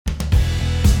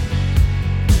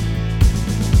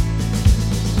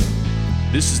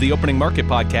This is the Opening Market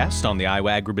Podcast on the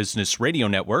Iowa Agribusiness Radio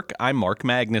Network. I'm Mark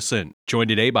Magnuson, joined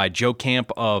today by Joe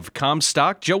Camp of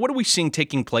Commstock. Joe, what are we seeing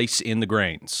taking place in the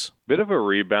grains? Bit of a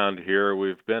rebound here.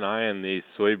 We've been eyeing these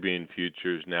soybean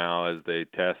futures now as they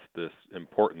test this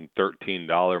important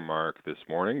 $13 mark this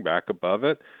morning, back above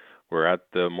it. We're at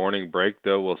the morning break,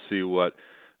 though. We'll see what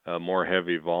more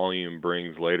heavy volume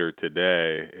brings later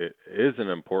today. It is an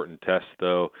important test,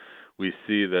 though. We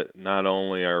see that not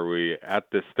only are we at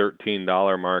this $13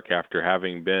 mark after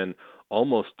having been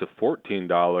almost to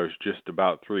 $14 just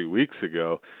about 3 weeks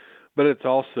ago, but it's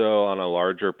also on a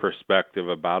larger perspective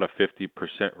about a 50%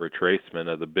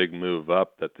 retracement of the big move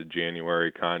up that the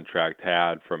January contract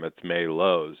had from its May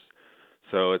lows.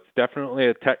 So it's definitely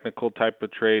a technical type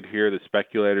of trade here. The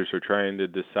speculators are trying to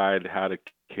decide how to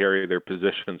carry their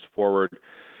positions forward.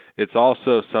 It's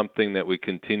also something that we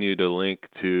continue to link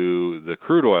to the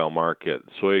crude oil market.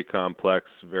 Soy complex,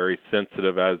 very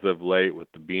sensitive as of late,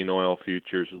 with the bean oil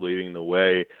futures leading the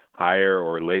way higher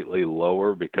or lately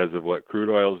lower because of what crude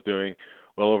oil is doing.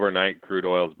 Well, overnight, crude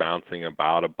oil is bouncing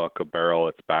about $1 a barrel.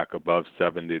 It's back above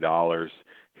 $70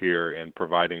 here and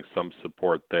providing some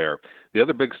support there. The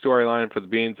other big storyline for the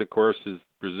beans, of course, is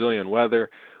Brazilian weather.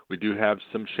 We do have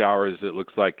some showers, it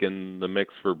looks like, in the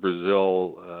mix for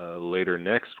Brazil later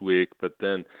next week, but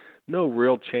then no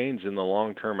real change in the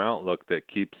long-term outlook that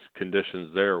keeps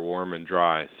conditions there warm and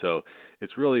dry. So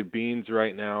it's really beans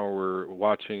right now we're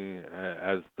watching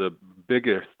as the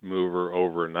biggest mover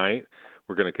overnight.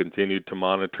 We're going to continue to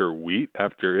monitor wheat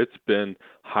after it's been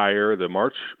higher. The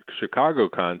March Chicago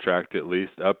contract, at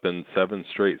least, up in 7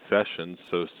 straight sessions,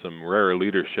 so some rare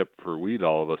leadership for wheat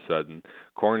all of a sudden.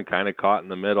 Corn kind of caught in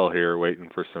the middle here, waiting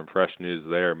for some fresh news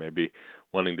there, maybe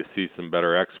wanting to see some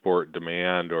better export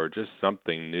demand or just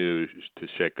something new to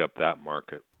shake up that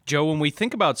market. Joe, when we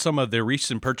think about some of the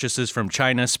recent purchases from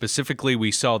China, specifically,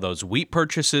 we saw those wheat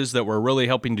purchases that were really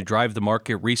helping to drive the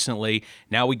market recently.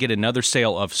 Now we get another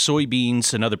sale of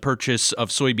soybeans, another purchase of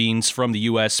soybeans from the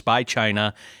U.S. by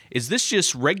China. Is this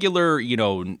just regular,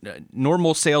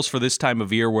 normal sales for this time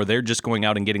of year where they're just going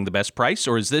out and getting the best price?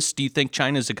 Or is this, do you think,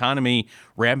 China's economy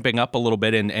ramping up a little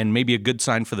bit and maybe a good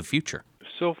sign for the future?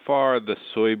 So far, the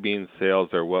soybean sales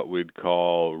are what we'd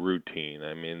call routine.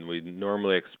 I mean, we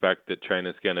normally expect that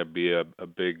China's going to be a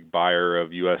big buyer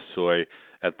of U.S. soy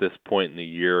at this point in the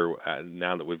year.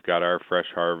 Now that we've got our fresh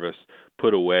harvest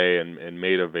put away and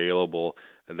made available,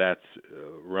 that's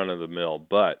run-of-the-mill.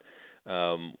 But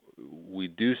we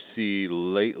do see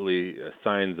lately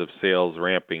signs of sales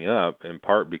ramping up, in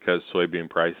part because soybean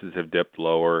prices have dipped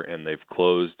lower and they've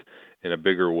closed in a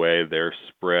bigger way their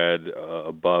spread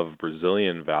above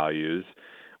Brazilian values.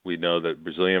 We know that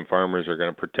Brazilian farmers are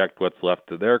going to protect what's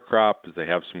left of their crop as they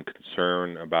have some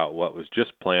concern about what was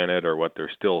just planted or what they're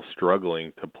still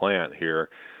struggling to plant here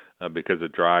because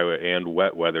of dry and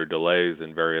wet weather delays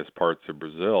in various parts of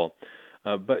Brazil.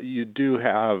 But you do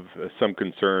have some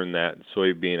concern that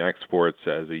soybean exports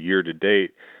as a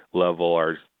year-to-date level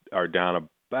are down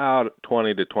about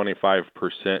 20 to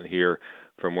 25% here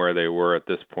from where they were at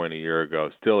this point a year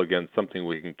ago. Still, again, something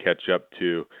we can catch up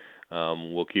to.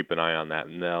 We'll keep an eye on that.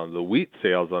 Now, the wheat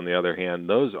sales, on the other hand,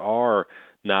 those are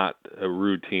not a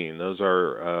routine. Those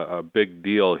are a big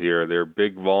deal here. They're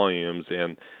big volumes,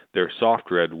 and they're soft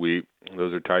red wheat.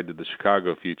 Those are tied to the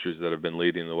Chicago futures that have been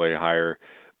leading the way higher.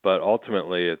 But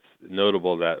ultimately, it's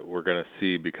notable that we're going to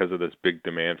see, because of this big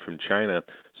demand from China,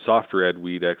 soft red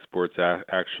wheat exports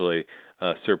actually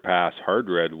surpass hard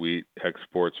red wheat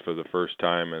exports for the first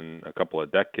time in a couple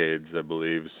of decades, I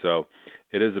believe. So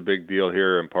it is a big deal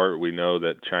here. In part, we know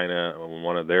that China,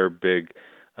 one of their big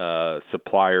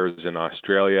suppliers in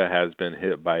Australia, has been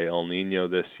hit by El Nino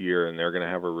this year, and they're going to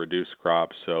have a reduced crop.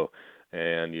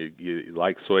 And you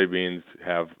like soybeans,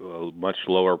 have much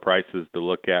lower prices to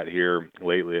look at here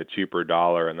lately, a cheaper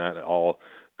dollar, and that all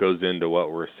goes into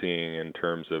what we're seeing in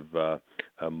terms of a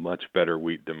much better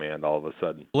wheat demand all of a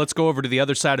sudden. Let's go over to the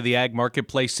other side of the ag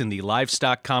marketplace in the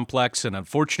livestock complex, and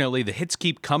unfortunately, the hits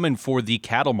keep coming for the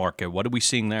cattle market. What are we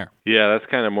seeing there? Yeah, that's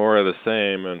kind of more of the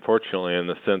same, unfortunately, in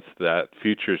the sense that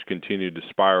futures continue to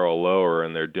spiral lower,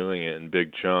 and they're doing it in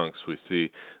big chunks. We see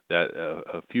that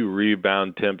a few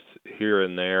rebound temps here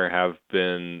and there have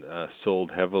been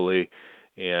sold heavily,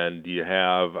 and you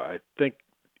have, I think,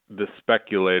 the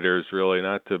speculators, really,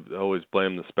 not to always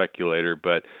blame the speculator,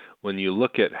 but when you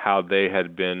look at how they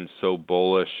had been so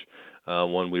bullish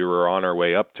when we were on our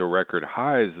way up to record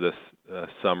highs this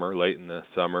summer, late in the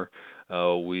summer,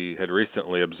 we had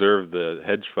recently observed the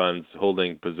hedge funds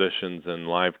holding positions in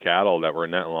live cattle that were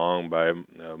net long by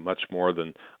much more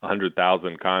than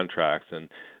 100,000 contracts, and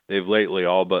they've lately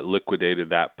all but liquidated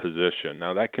that position.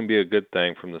 Now, that can be a good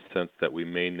thing from the sense that we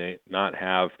may not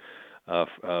have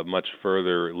much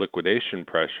further liquidation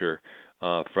pressure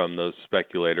from those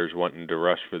speculators wanting to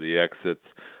rush for the exits.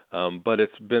 But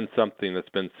it's been something that's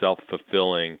been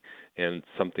self-fulfilling and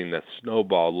something that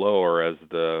snowballed lower as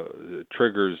the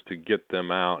triggers to get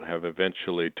them out have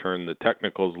eventually turned the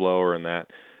technicals lower, and that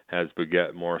has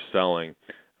beget more selling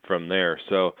from there.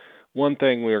 So one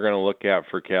thing we're going to look at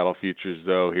for cattle futures,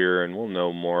 though, here, and we'll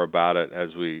know more about it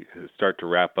as we start to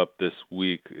wrap up this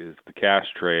week, is the cash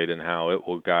trade and how it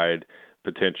will guide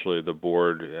potentially the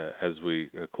board as we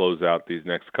close out these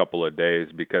next couple of days,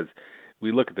 because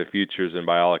we look at the futures, and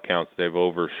by all accounts, they've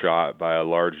overshot by a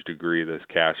large degree this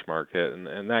cash market,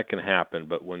 and that can happen.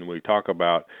 But when we talk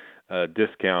about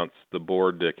discounts the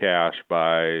board to cash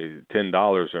by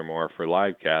 $10 or more for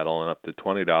live cattle and up to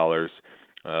 $20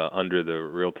 under the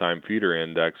real-time feeder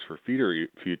index for feeder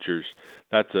futures,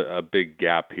 that's a big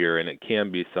gap here, and it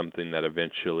can be something that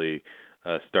eventually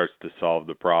starts to solve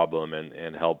the problem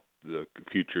and help the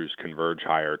futures converge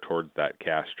higher towards that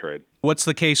cash trade. What's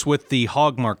the case with the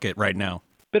hog market right now?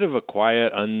 Bit of a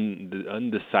quiet,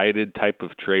 undecided type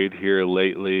of trade here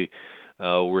lately.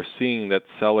 We're seeing that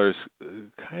sellers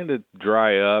kind of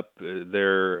dry up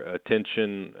their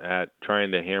attention at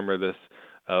trying to hammer this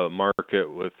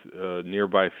market with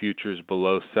nearby futures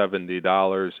below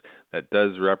 $70. That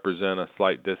does represent a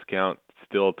slight discount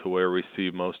still to where we see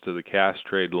most of the cash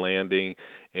trade landing,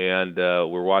 and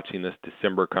we're watching this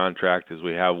December contract as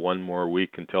we have one more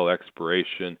week until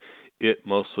expiration. It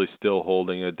mostly still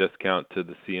holding a discount to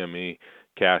the CME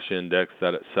cash index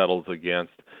that it settles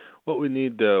against. What we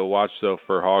need to watch, though,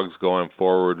 for hogs going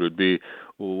forward would be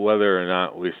whether or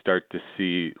not we start to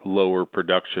see lower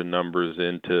production numbers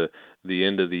into the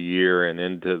end of the year and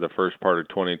into the first part of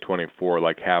 2024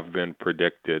 like have been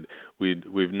predicted.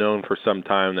 We've known for some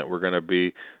time that we're going to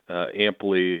be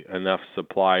amply enough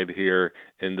supplied here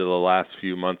into the last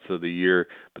few months of the year,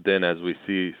 but then as we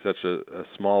see such a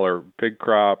smaller pig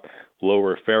crop,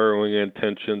 lower farrowing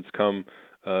intentions come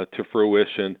to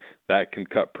fruition, that can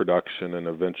cut production and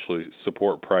eventually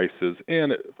support prices.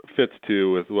 And it fits,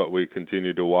 too, with what we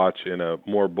continue to watch in a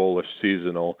more bullish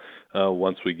seasonal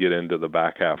once we get into the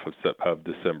back half of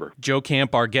December. Joe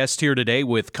Camp, our guest here today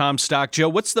with Commstock. Joe,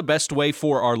 what's the best way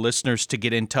for our listeners to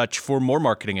get in touch for more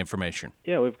marketing information?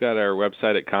 Yeah, we've got our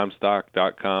website at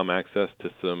Commstock.com, access to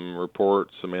some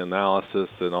reports, some analysis,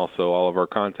 and also all of our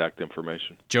contact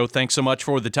information. Joe, thanks so much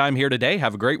for the time here today.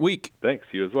 Have a great week. Thanks.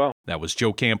 You as well. That was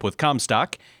Joe Camp with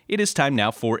Commstock. It is time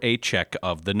now for a check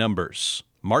of the numbers.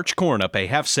 March corn up a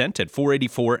half cent at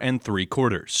 4.84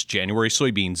 3/4. January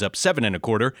soybeans up 7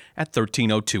 1/4 at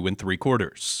 13.02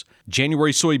 3/4.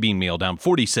 January soybean meal down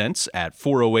 40 cents at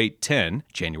 4.0810.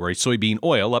 January soybean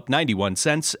oil up 91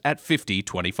 cents at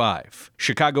 50.25.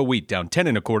 Chicago wheat down 10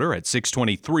 1/4 at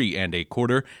 6.23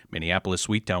 1/4. Minneapolis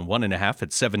wheat down 1 1/2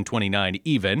 at 7.29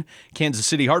 even. Kansas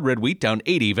City hard red wheat down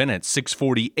 8 even at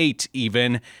 6.48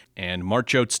 even. And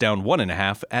March oats down 1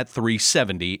 1/2 at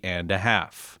 3.70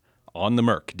 1/2. On the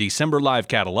Merc, December live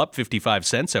cattle up 55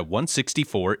 cents at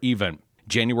 164 even.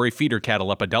 January feeder cattle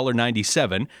up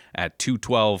 $1.97 at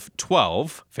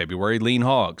 212.12. February lean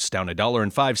hogs down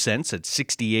 $1.05 at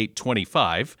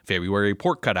 68.25. February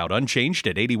pork cutout unchanged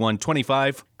at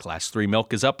 81.25. Class 3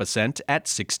 milk is up a cent at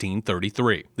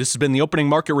 16.33. This has been the opening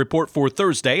market report for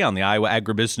Thursday on the Iowa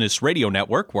Agribusiness Radio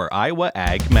Network, where Iowa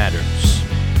Ag matters.